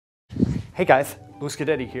Hey guys, Greko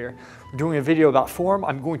Sktch here. We're doing a video about form.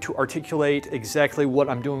 I'm going to articulate exactly what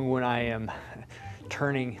I'm doing when I am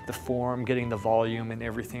turning the form, getting the volume and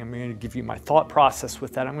everything. I'm going to give you my thought process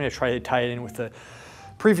with that. I'm going to try to tie it in with the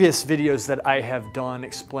previous videos that I have done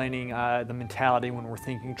explaining the mentality when we're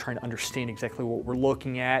thinking, trying to understand exactly what we're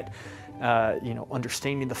looking at,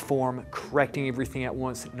 understanding the form, correcting everything at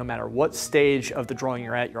once. No matter what stage of the drawing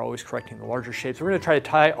you're at, you're always correcting the larger shapes. We're going to try to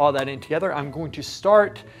tie all that in together. I'm going to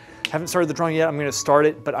start, haven't started the drawing yet, I'm going to start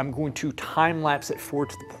it, but I'm going to time lapse it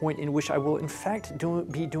forward to the point in which I will in fact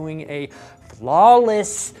be doing a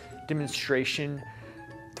flawless demonstration.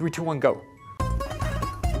 3, 2, 1, go.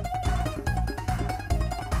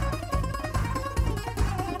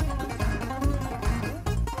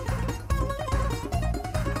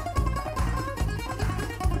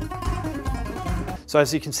 So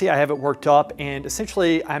as you can see, I have it worked up, and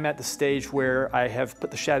essentially I'm at the stage where I have put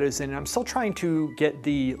the shadows in, and I'm still trying to get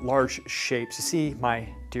the large shapes. You see, my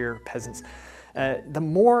dear peasants, the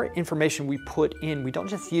more information we put in, we don't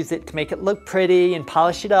just use it to make it look pretty and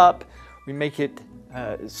polish it up. We make it,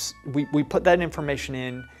 we put that information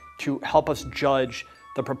in to help us judge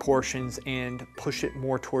the proportions and push it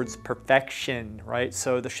more towards perfection, right?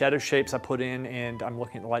 So the shadow shapes I put in, and I'm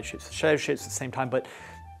looking at the light shapes, the shadow shapes at the same time, but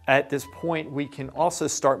at this point, we can also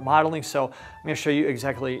start modeling. So I'm going to show you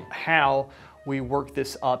exactly how we work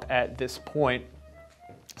this up at this point.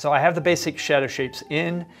 So I have the basic shadow shapes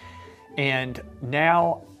in, and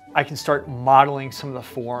now I can start modeling some of the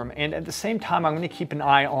form. And at the same time, I'm going to keep an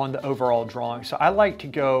eye on the overall drawing. So I like to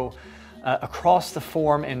go across the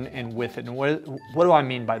form and with it. And what do I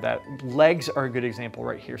mean by that? Legs are a good example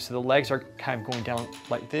right here. So the legs are kind of going down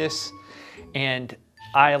like this, and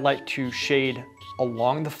I like to shade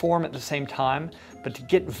along the form at the same time, but to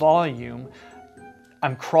get volume,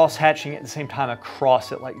 I'm cross-hatching at the same time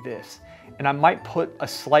across it like this. And I might put a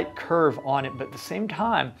slight curve on it, but at the same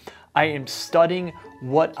time, I am studying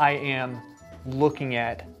what I am looking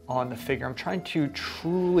at on the figure. I'm trying to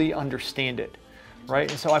truly understand it,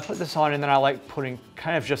 right? And so I put this on, and then I like putting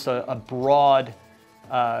kind of just a broad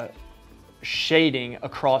shading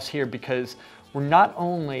across here, because we're not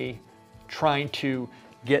only trying to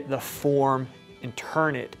get the form and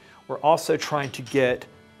turn it, we're also trying to get,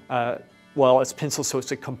 well, it's pencil, so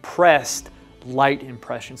it's a compressed light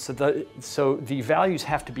impression. So the values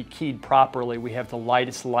have to be keyed properly. We have the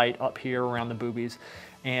lightest light up here around the boobies,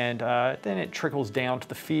 and then it trickles down to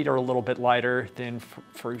the feet are a little bit lighter than,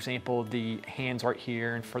 for example, the hands right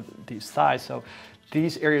here and for these thighs. So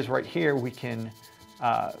these areas right here, we can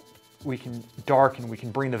darken, we can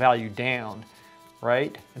bring the value down,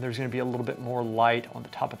 right? And there's going to be a little bit more light on the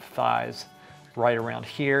top of the thighs right around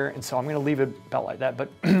here. And so I'm going to leave it about like that. But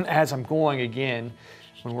as I'm going again,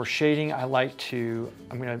 when we're shading, I'm going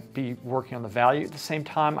to be working on the value at the same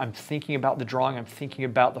time. I'm thinking about the drawing. I'm thinking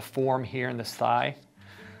about the form here in this thigh,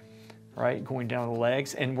 right? Going down the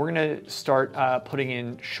legs. And we're going to start putting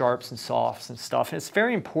in sharps and softs and stuff. And it's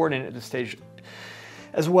very important at this stage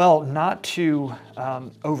as well not to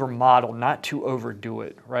over model, not to overdo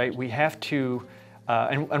it, right? We have to,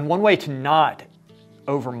 and one way to not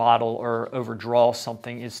over model or overdraw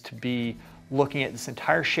something is to be looking at this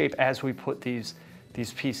entire shape as we put these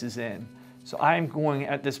pieces in. So I'm going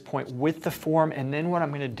at this point with the form, and then what I'm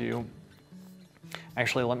going to do,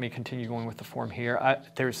 actually let me continue going with the form here.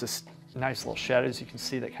 There's this nice little shadow, as you can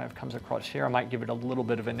see, that kind of comes across here. I might give it a little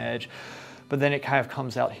bit of an edge, but then it kind of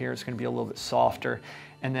comes out here. It's going to be a little bit softer,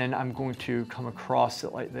 and then I'm going to come across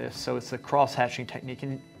it like this. So it's a cross-hatching technique,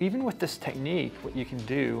 and even with this technique, what you can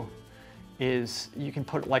do is you can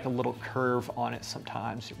put like a little curve on it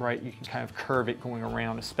sometimes, right? You can kind of curve it going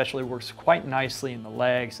around, especially works quite nicely in the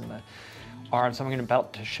legs and the arms. I'm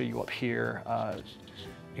about to show you up here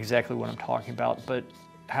exactly what I'm talking about, but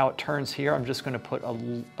how it turns here, I'm just going to put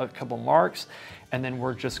a couple marks, and then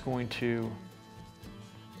we're just going to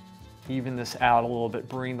even this out a little bit,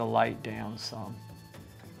 bring the light down some,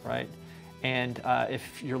 right? And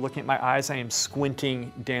if you're looking at my eyes, I am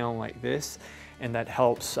squinting down like this, and that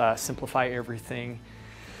helps simplify everything.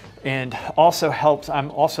 And also helps, I'm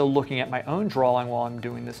also looking at my own drawing while I'm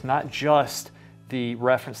doing this, not just the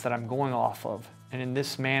reference that I'm going off of. And in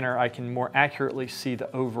this manner, I can more accurately see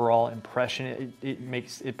the overall impression.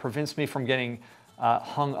 It prevents me from getting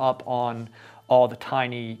hung up on all the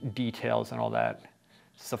tiny details and all that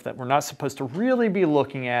stuff that we're not supposed to really be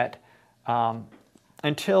looking at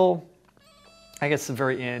until, I guess, the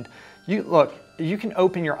very end. You can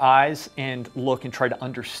open your eyes and look and try to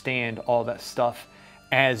understand all that stuff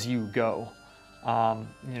as you go.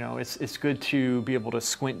 It's good to be able to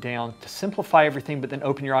squint down to simplify everything, but then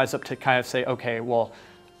open your eyes up to kind of say, okay, well,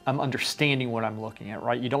 I'm understanding what I'm looking at,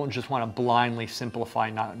 right? You don't just want to blindly simplify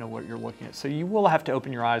and not know what you're looking at. So you will have to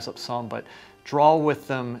open your eyes up some, but draw with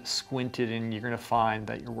them squinted, and you're going to find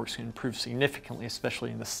that your work's going to improve significantly,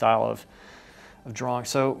 especially in the style of drawing.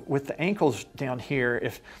 So with the ankles down here,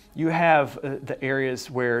 if you have the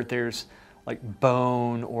areas where there's like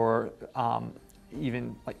bone or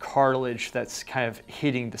even like cartilage that's kind of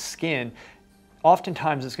hitting the skin,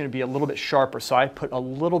 oftentimes it's going to be a little bit sharper. So I put a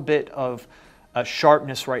little bit of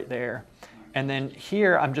sharpness right there. And then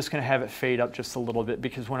here, I'm just going to have it fade up just a little bit,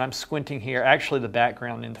 because when I'm squinting here, actually the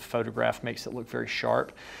background in the photograph makes it look very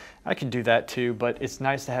sharp. I can do that too, but it's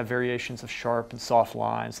nice to have variations of sharp and soft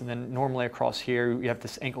lines. And then normally across here, you have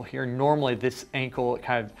this ankle here. Normally this ankle,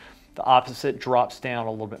 kind of the opposite, drops down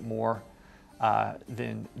a little bit more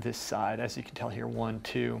than this side, as you can tell here, 1,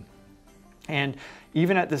 2. And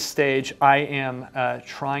even at this stage, I am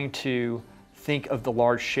trying to think of the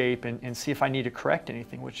large shape and see if I need to correct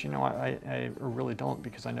anything, which, you know, I really don't,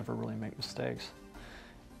 because I never really make mistakes.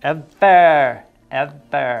 Ever.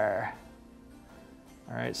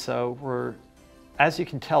 All right, so as you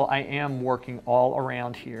can tell, I am working all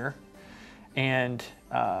around here, and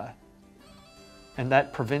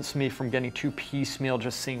that prevents me from getting too piecemeal,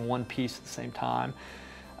 just seeing one piece at the same time.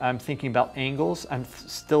 I'm thinking about angles, I'm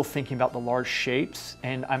still thinking about the large shapes,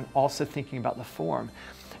 and I'm also thinking about the form.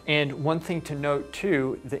 And one thing to note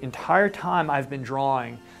too, the entire time I've been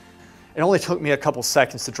drawing, it only took me a couple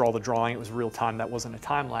seconds to draw the drawing, it was real time, that wasn't a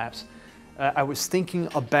time lapse. I was thinking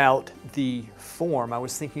about the form, I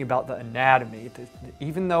was thinking about the anatomy,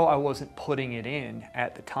 even though I wasn't putting it in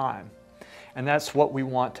at the time. And that's what we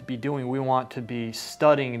want to be doing. We want to be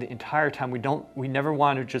studying the entire time. We never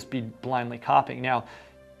want to just be blindly copying. Now,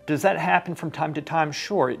 does that happen from time to time?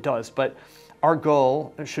 Sure, it does. But our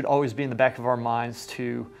goal should always be in the back of our minds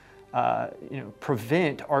to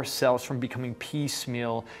prevent ourselves from becoming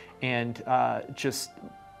piecemeal and just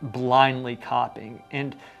blindly copying.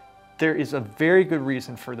 And there is a very good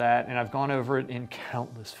reason for that, and I've gone over it in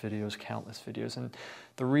countless videos. And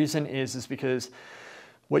the reason is because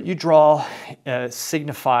what you draw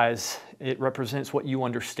signifies, it represents what you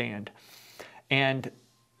understand. And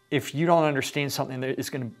if you don't understand something, it's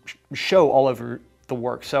going to show all over the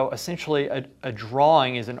work. So essentially, a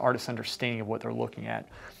drawing is an artist's understanding of what they're looking at.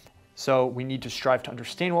 So we need to strive to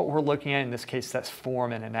understand what we're looking at. In this case, that's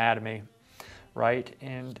form and anatomy, right?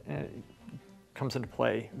 And comes into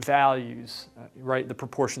play. Values, right? The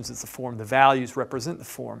proportions is the form. The values represent the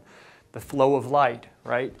form. The flow of light,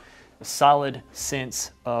 right? A solid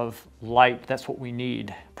sense of light. That's what we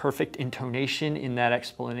need. Perfect intonation in that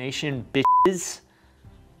explanation, bitches.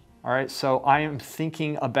 All right, so I am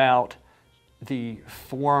thinking about the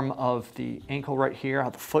form of the ankle right here, how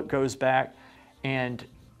the foot goes back, and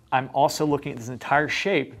I'm also looking at this entire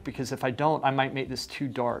shape, because if I don't, I might make this too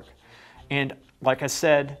dark. And like I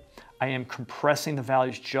said, I am compressing the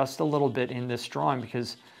values just a little bit in this drawing,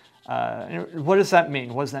 because what does that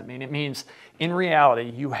mean? What does that mean? It means in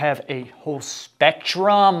reality, you have a whole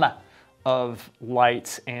spectrum of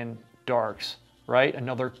lights and darks, right?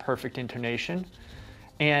 Another perfect intonation.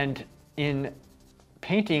 And in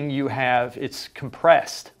painting, it's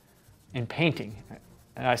compressed in painting.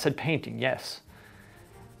 And I said painting, yes.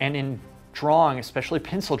 And in drawing, especially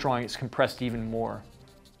pencil drawing, it's compressed even more,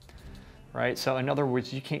 right? So in other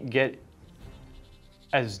words, you can't get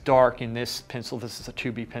as dark in this pencil, this is a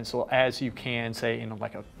 2B pencil, as you can, say, in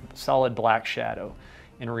like a solid black shadow.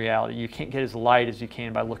 In reality, you can't get as light as you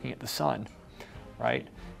can by looking at the sun, right?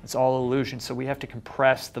 It's all illusion. So we have to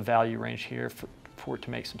compress the value range here for it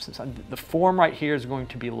to make some sense. The form right here is going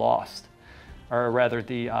to be lost, or rather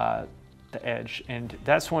the edge. And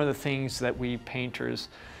that's one of the things that we painters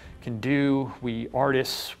can do. We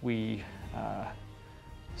artists, we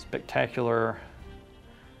spectacular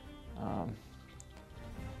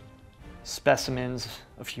specimens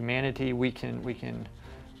of humanity, we can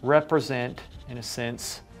represent, in a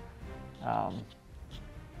sense,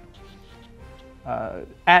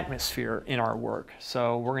 atmosphere in our work.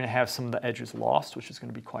 So we're going to have some of the edges lost, which is going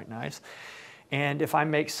to be quite nice. And if I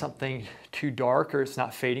make something too dark or it's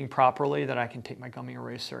not fading properly, then I can take my gummy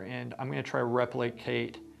eraser and I'm going to try to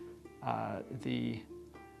replicate the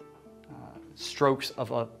strokes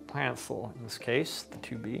of a pencil, in this case, the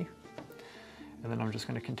 2B. And then I'm just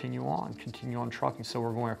going to continue on trucking. So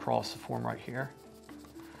we're going across the form right here,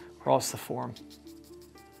 across the form.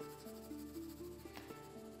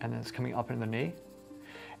 And then it's coming up in the knee.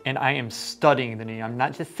 And I am studying the knee. I'm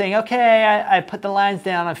not just saying, okay, I put the lines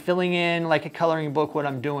down, I'm filling in like a coloring book what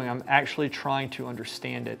I'm doing. I'm actually trying to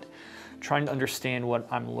understand it, trying to understand what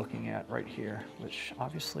I'm looking at right here, which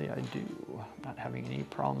obviously I do. I'm not having any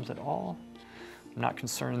problems at all I'm not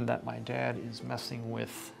concerned that my dad is messing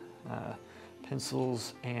with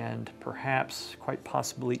pencils and perhaps quite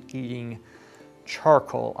possibly eating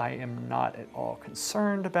charcoal. I am not at all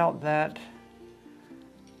concerned about that.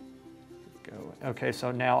 Okay,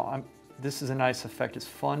 so now this is a nice effect. It's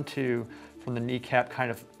fun to, from the kneecap,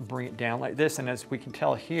 kind of bring it down like this. And as we can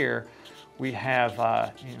tell here, we have,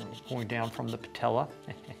 going down from the patella.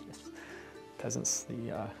 Peasants,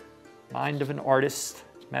 the mind of an artist,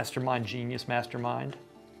 mastermind, genius, mastermind,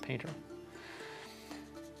 painter.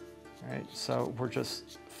 All right, so we're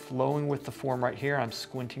just flowing with the form right here. I'm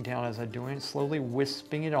squinting down as I'm doing it, slowly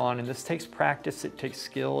wisping it on. And this takes practice, it takes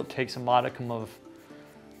skill, it takes a modicum of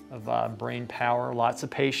brain power, lots of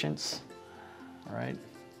patience. All right.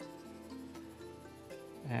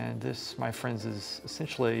 And this, my friends, is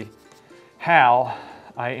essentially how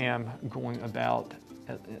I am going about,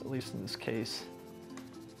 at least in this case,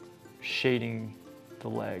 shading the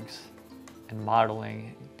legs and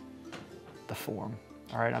modeling the form.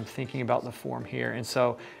 All right, I'm thinking about the form here. And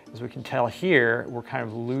so, as we can tell here, we're kind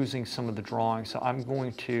of losing some of the drawing. So I'm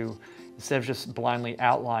going to, instead of just blindly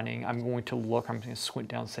outlining, I'm going to squint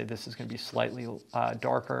down and say this is going to be slightly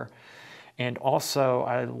darker. And also,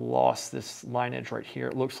 I lost this line edge right here.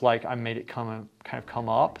 It looks like I made it kind of come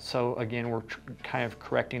up. So again, we're kind of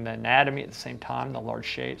correcting the anatomy at the same time, the large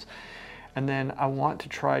shapes. And then I want to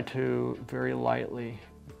try to very lightly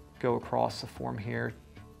go across the form here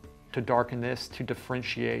to darken this, to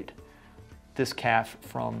differentiate this calf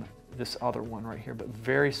from this other one right here, but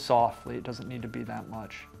very softly. It doesn't need to be that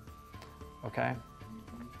much. Okay?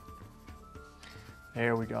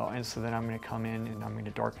 There we go. And so then I'm going to come in and I'm going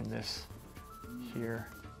to darken this here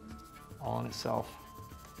all in itself.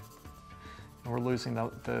 And we're losing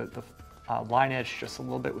the line edge just a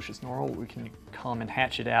little bit, which is normal. We can come and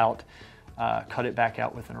hatch it out, cut it back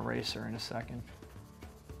out with an eraser in a second.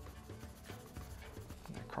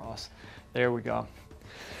 Across. There we go.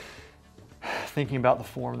 Thinking about the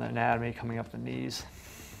form, the anatomy, coming up the knees.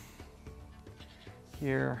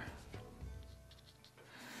 Here.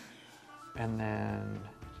 And then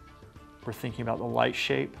we're thinking about the light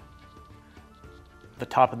shape, the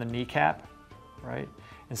top of the kneecap, right?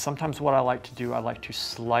 And sometimes what I like to do, I like to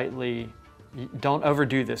slightly, don't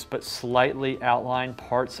overdo this, but slightly outline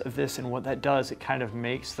parts of this. And what that does, it kind of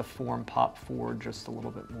makes the form pop forward just a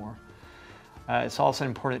little bit more. It's also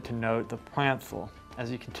important to note the pranthal. As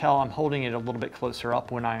you can tell, I'm holding it a little bit closer up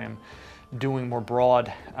when I am doing more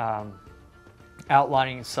broad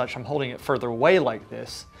outlining and such. I'm holding it further away like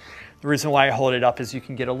this. The reason why I hold it up is you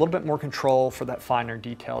can get a little bit more control for that finer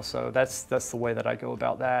detail. So that's the way that I go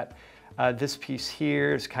about that. This piece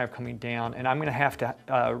here is kind of coming down, and I'm going to have to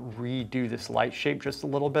redo this light shape just a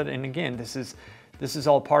little bit. And again, this is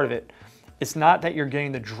all part of it. It's not that you're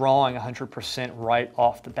getting the drawing 100% right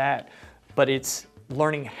off the bat, but it's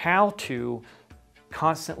learning how to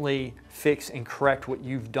constantly fix and correct what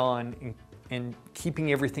you've done and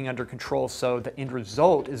keeping everything under control, so the end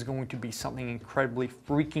result is going to be something incredibly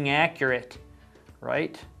freaking accurate,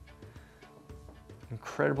 right?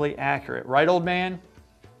 Incredibly accurate. Right, old man?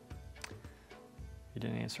 He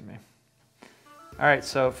didn't answer me. All right,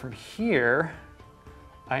 so from here,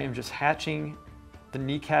 I am just hatching the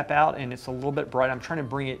kneecap out, and it's a little bit bright. I'm trying to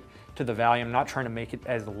bring it to the value. I'm not trying to make it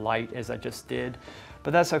as light as I just did,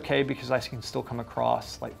 but that's okay because I can still come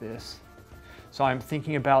across like this. So I'm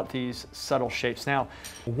thinking about these subtle shapes. Now,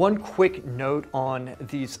 one quick note on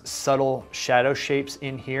these subtle shadow shapes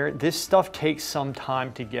in here. This stuff takes some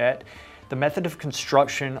time to get. The method of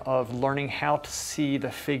construction of learning how to see the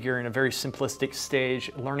figure in a very simplistic stage,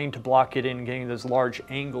 learning to block it in and getting those large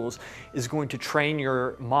angles is going to train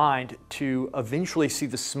your mind to eventually see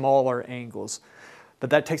the smaller angles. But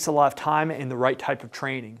that takes a lot of time and the right type of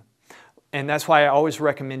training. And that's why I always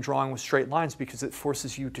recommend drawing with straight lines, because it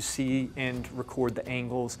forces you to see and record the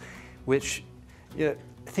angles, which,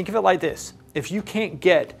 think of it like this. If you can't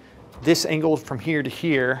get this angle from here to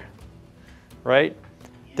here, right,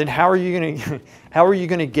 then how are you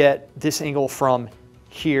going to get this angle from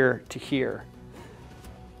here to here?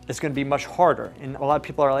 It's going to be much harder. And a lot of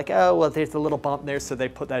people are like, oh, well, there's a little bump there, so they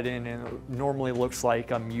put that in, and it normally looks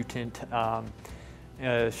like a mutant,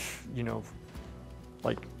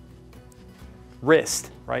 like wrist,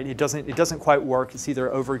 right? It doesn't quite work. It's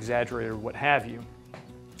either over-exaggerated or what have you.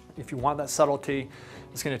 If you want that subtlety,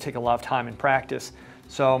 it's going to take a lot of time and practice.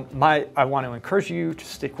 So I want to encourage you to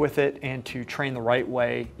stick with it and to train the right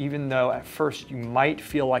way, even though at first you might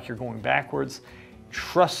feel like you're going backwards.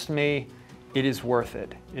 Trust me, it is worth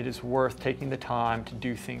it. It is worth taking the time to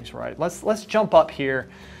do things right. Let's jump up here.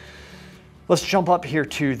 Let's jump up here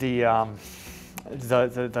to the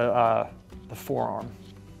forearm.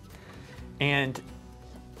 And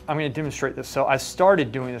I'm going to demonstrate this. So I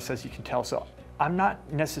started doing this, as you can tell. So I'm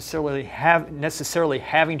not necessarily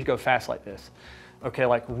having to go fast like this. Okay,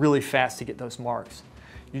 like really fast to get those marks.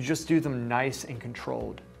 You just do them nice and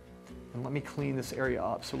controlled. And let me clean this area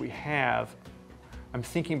up. So I'm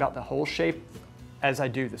thinking about the whole shape as I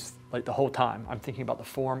do this, like the whole time. I'm thinking about the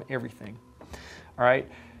form, everything. All right,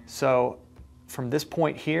 so from this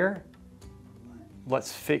point here,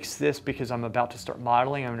 let's fix this because I'm about to start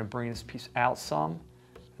modeling. I'm going to bring this piece out some,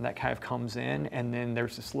 and that kind of comes in, and then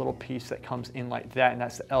there's this little piece that comes in like that, and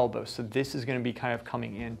that's the elbow. So this is going to be kind of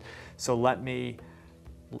coming in. So let me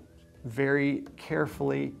very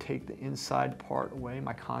carefully take the inside part away.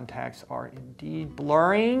 My contacts are indeed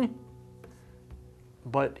blurring,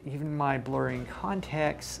 but even my blurring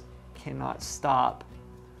contacts cannot stop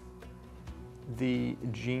the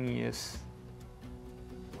genius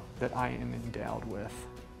that I am endowed with.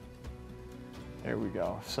 There we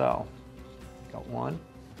go. So, got one.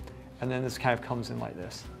 And then this kind of comes in like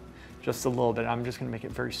this, just a little bit. I'm just gonna make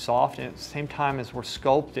it very soft, and at the same time as we're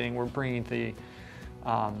sculpting, we're bringing the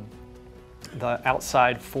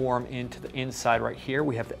outside form into the inside right here.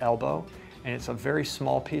 We have the elbow, and it's a very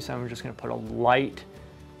small piece. I'm just gonna put a light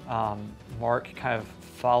mark kind of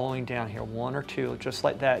following down here, one or two, just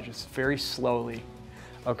like that, just very slowly,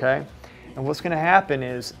 okay? And what's gonna happen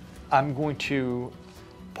is I'm going to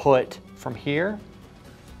put from here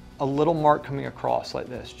a little mark coming across like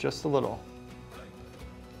this, just a little.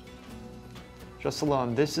 Just a little,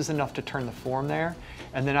 and this is enough to turn the form there.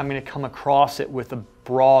 And then I'm gonna come across it with a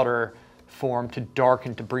broader form to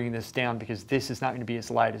darken, to bring this down, because this is not gonna be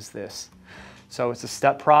as light as this. So it's a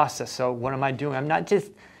step process. So what am I doing? I'm not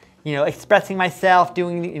just, expressing myself,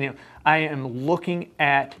 I am looking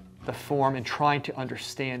at the form and trying to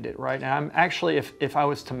understand it, right? And I'm actually, if I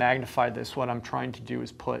was to magnify this, what I'm trying to do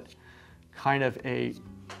is put kind of a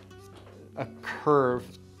curve,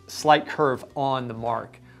 slight curve on the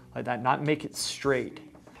mark, like that, not make it straight.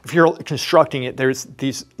 If you're constructing it, there's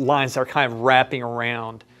these lines that are kind of wrapping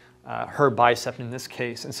around her bicep in this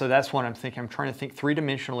case. And so that's what I'm thinking. I'm trying to think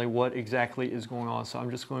three-dimensionally what exactly is going on. So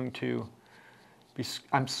I'm just going to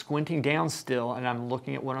I'm squinting down still, and I'm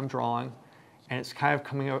looking at what I'm drawing, and it's kind of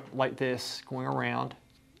coming out like this, going around.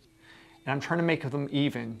 And I'm trying to make them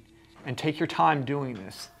even, and take your time doing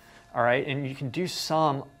this, all right? And you can do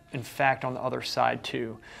some, in fact, on the other side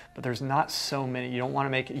too, but there's not so many. You don't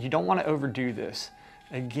want to overdo this.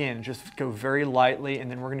 Again, just go very lightly,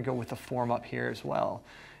 and then we're gonna go with the form up here as well.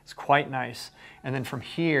 It's quite nice. And then from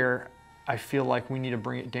here, I feel like we need to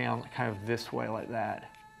bring it down kind of this way like that.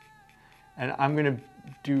 And I'm gonna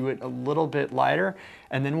do it a little bit lighter.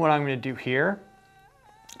 And then what I'm gonna do here,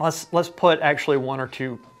 let's put actually one or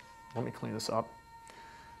two, let me clean this up.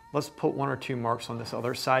 Let's put one or two marks on this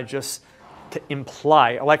other side just to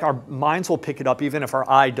imply, like our minds will pick it up even if our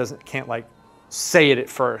eye can't like say it at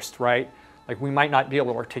first, right? Like we might not be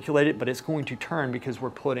able to articulate it, but it's going to turn because we're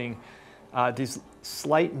putting these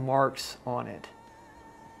slight marks on it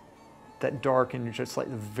that darken just like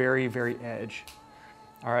the very, very edge,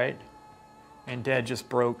 all right? And Dad just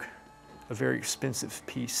broke a very expensive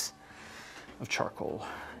piece of charcoal.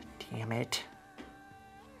 Damn it.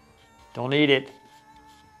 Don't eat it. All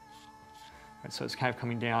right, so it's kind of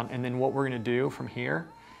coming down. And then what we're gonna do from here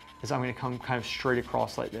is I'm gonna come kind of straight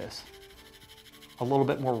across like this. A little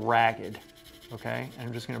bit more ragged, okay? And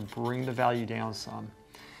I'm just gonna bring the value down some.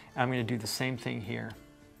 And I'm gonna do the same thing here,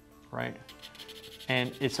 right?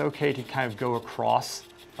 And it's okay to kind of go across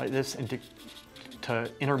like this and to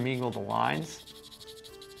intermingle the lines,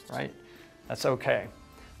 right? That's okay.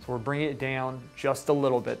 So we're bringing it down just a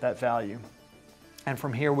little bit, that value. And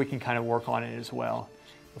from here we can kind of work on it as well.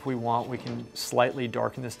 If we want, we can slightly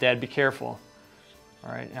darken this. Dad, be careful.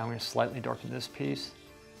 All right, now I'm gonna slightly darken this piece.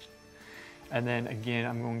 And then again,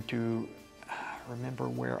 I'm going to remember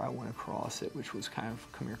where I went across it, which was kind of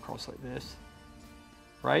coming across like this,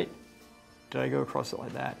 right? Did I go across it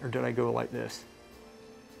like that, or did I go like this?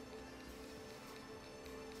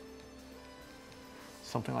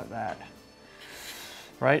 Something like that,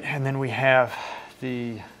 right? And then we have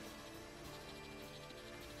the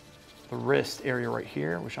wrist area right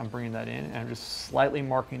here, which I'm bringing that in, and I'm just slightly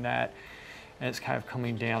marking that, and it's kind of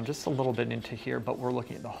coming down just a little bit into here, but we're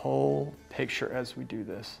looking at the whole picture as we do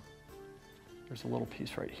this. There's a little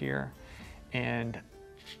piece right here, and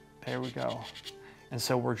there we go. And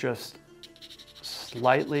so we're just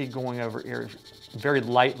slightly going over, very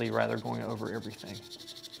lightly rather, going over everything,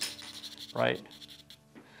 right?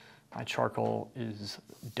 My charcoal is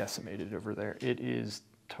decimated over there. It is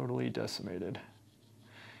totally decimated.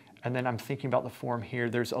 And then I'm thinking about the form here.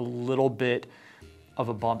 There's a little bit of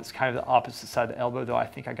a bump. It's kind of the opposite side of the elbow, though I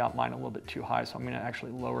think I got mine a little bit too high, so I'm gonna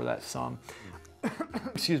actually lower that some.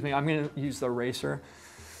 Excuse me, I'm gonna use the eraser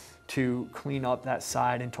to clean up that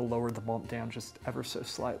side and to lower the bump down just ever so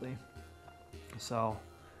slightly. So,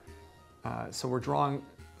 so we're drawing,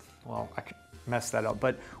 well, I could mess that up,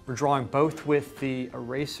 but we're drawing both with the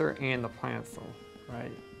eraser and the pencil,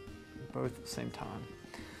 right? Both at the same time.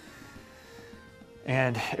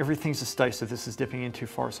 And everything's a study, so this is dipping in too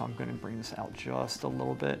far, so I'm gonna bring this out just a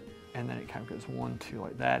little bit, and then it kind of goes 1, 2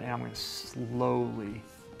 like that, and I'm gonna slowly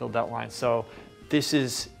build that line. So this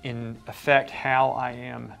is in effect how I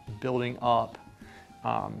am building up you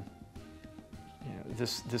know,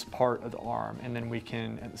 this part of the arm, and then we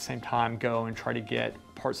can at the same time go and try to get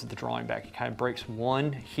parts of the drawing back. It kind of breaks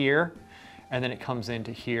one here, and then it comes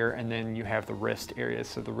into here, and then you have the wrist area.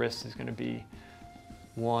 So the wrist is going to be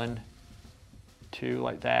 1, 2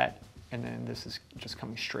 like that, and then this is just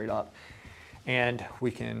coming straight up. And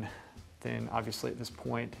we can then obviously at this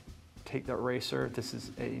point take the eraser. This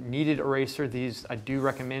is a kneaded eraser. These I do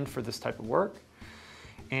recommend for this type of work.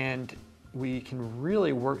 And we can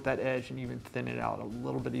really work that edge and even thin it out a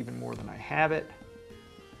little bit even more than I have it.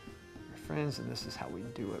 Friends, and this is how we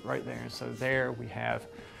do it right there. And so there we have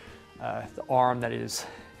the arm that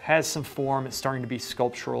has some form. It's starting to be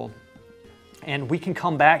sculptural, and we can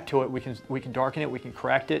come back to it. We can darken it. We can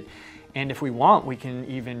correct it, and if we want, we can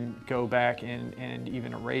even go back and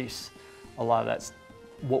even erase a lot of that's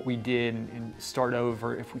what we did and start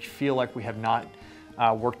over if we feel like we have not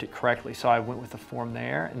worked it correctly. So I went with the form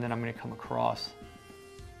there, and then I'm going to come across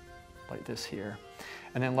like this here.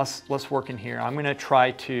 And then let's work in here. I'm going to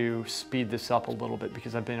try to speed this up a little bit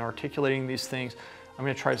because I've been articulating these things. I'm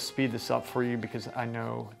going to try to speed this up for you because I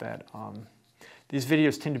know that these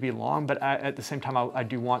videos tend to be long, but at the same time I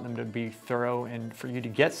do want them to be thorough and for you to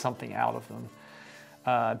get something out of them.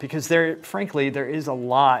 Because frankly, there is a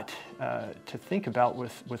lot to think about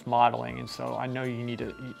with modeling, and so I know you need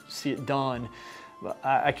to see it done.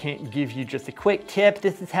 I can't give you just a quick tip,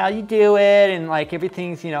 this is how you do it, and like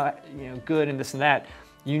everything's you know good and this and that.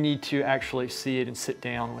 You need to actually see it and sit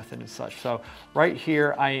down with it and such. So right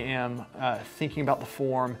here I am thinking about the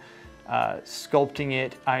form, sculpting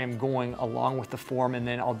it. I am going along with the form, and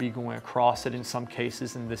then I'll be going across it in some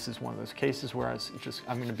cases, and this is one of those cases where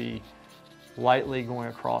I'm going to be lightly going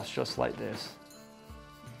across just like this.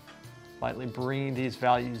 Lightly bringing these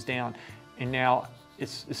values down, and now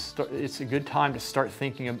it's a good time to start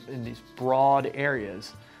thinking in these broad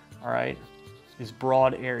areas, all right? These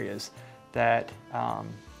broad areas that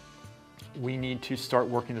we need to start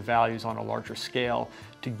working the values on a larger scale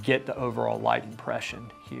to get the overall light impression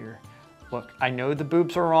here. Look, I know the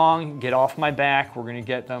boobs are wrong. Get off my back. We're gonna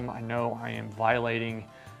get them. I know I am violating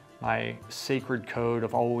my sacred code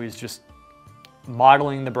of always just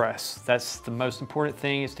modeling the breasts. That's the most important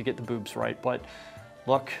thing, is to get the boobs right. But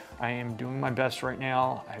look, I am doing my best right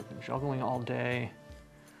now. I've been juggling all day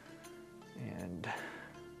and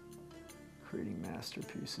creating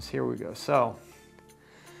masterpieces. Here we go. So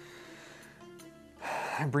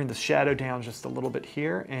I bring the shadow down just a little bit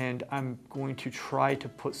here, and I'm going to try to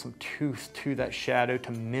put some tooth to that shadow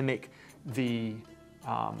to mimic the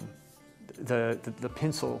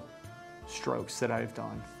pencil strokes that I've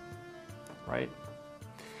done, right?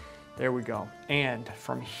 There we go. And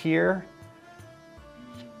from here,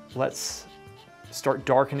 let's start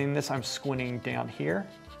darkening this. I'm squinting down here.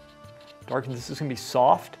 Darken, this is gonna be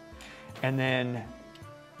soft. And then,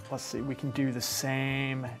 let's see, we can do the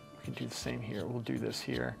same. We can do the same here. We'll do this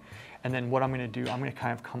here. And then what I'm gonna do, I'm gonna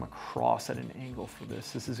kind of come across at an angle for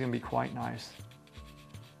this. This is gonna be quite nice,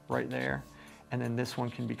 right there. And then this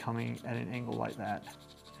one can be coming at an angle like that.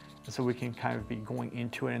 And so we can kind of be going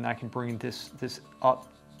into it, and I can bring this up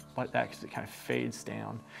like that because it kind of fades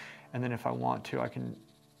down. And then if I want to, I can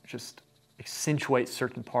just accentuate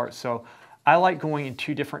certain parts. So I like going in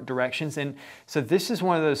two different directions. And so this is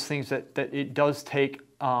one of those things that it does take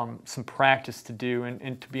some practice to do.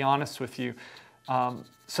 And to be honest with you,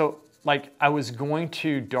 so like I was going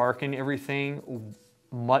to darken everything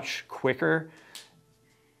much quicker.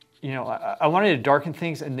 You know, I wanted to darken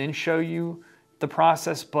things and then show you the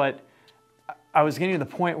process, but I was getting to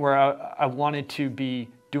the point where I wanted to be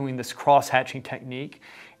doing this cross-hatching technique.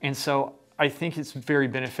 And so I think it's very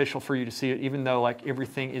beneficial for you to see it, even though like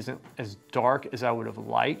everything isn't as dark as I would have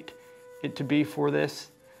liked it to be for this.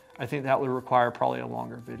 I think that would require probably a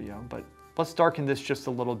longer video, but let's darken this just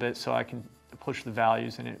a little bit so I can push the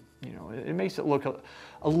values, and it makes it look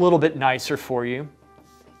a little bit nicer for you.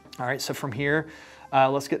 All right, so from here,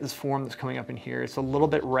 let's get this form that's coming up in here. It's a little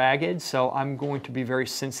bit ragged, so I'm going to be very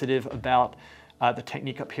sensitive about the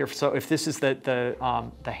technique up here. So if this is the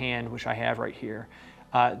hand, which I have right here,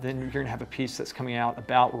 then you're gonna have a piece that's coming out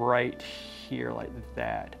about right here like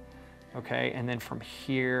that, okay? And then from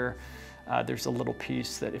here, there's a little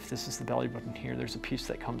piece that if this is the belly button here, there's a piece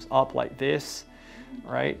that comes up like this,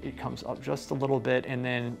 right? It comes up just a little bit and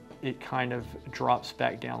then it kind of drops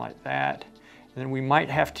back down like that. And then we might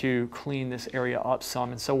have to clean this area up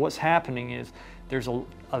some. And so what's happening is there's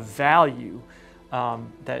a value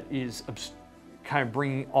that is kind of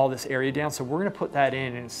bringing all this area down. So we're gonna put that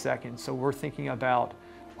in a second. So we're thinking about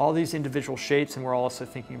all these individual shapes and we're also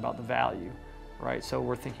thinking about the value, right? So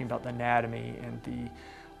we're thinking about the anatomy and the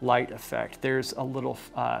light effect. There's a little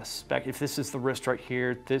speck. If this is the wrist right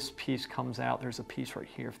here, this piece comes out. There's a piece right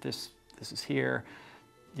here. If this is here,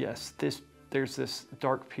 yes, there's this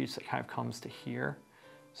dark piece that kind of comes to here.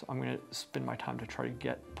 So I'm gonna spend my time to try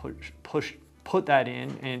to put that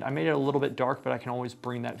in. And I made it a little bit dark, but I can always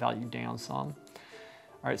bring that value down some.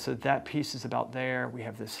 All right, so that piece is about there. We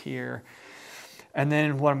have this here. And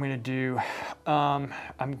then what I'm gonna do,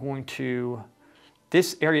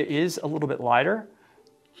 this area is a little bit lighter,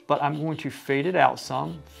 but I'm going to fade it out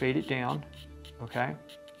some, fade it down, okay?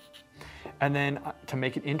 And then to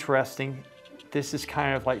make it interesting, this is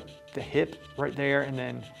kind of like the hip right there, and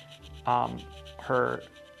then her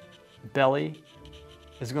belly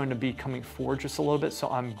is going to be coming forward just a little bit, so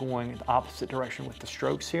I'm going the opposite direction with the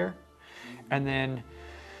strokes here. And then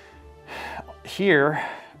here,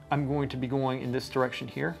 I'm going to be going in this direction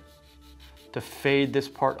here to fade this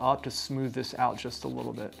part up, to smooth this out just a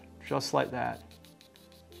little bit, just like that.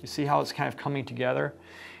 You see how it's kind of coming together?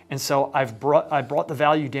 And so I brought the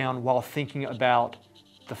value down while thinking about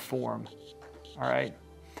the form, all right?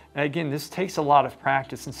 And again, this takes a lot of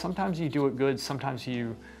practice, and sometimes you do it good, sometimes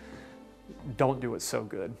you don't do it so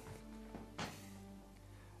good.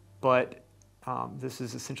 But this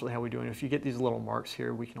is essentially how we do it. If you get these little marks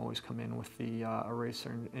here, we can always come in with the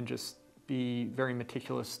eraser and just be very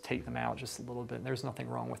meticulous, take them out just a little bit. There's nothing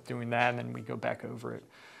wrong with doing that, and then we go back over it.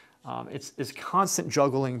 It's constant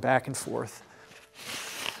juggling back and forth.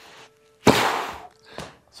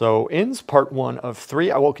 So ends part 1 of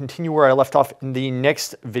 3. I will continue where I left off in the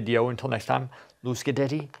next video. Until next time, Greko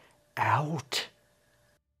Sktch out.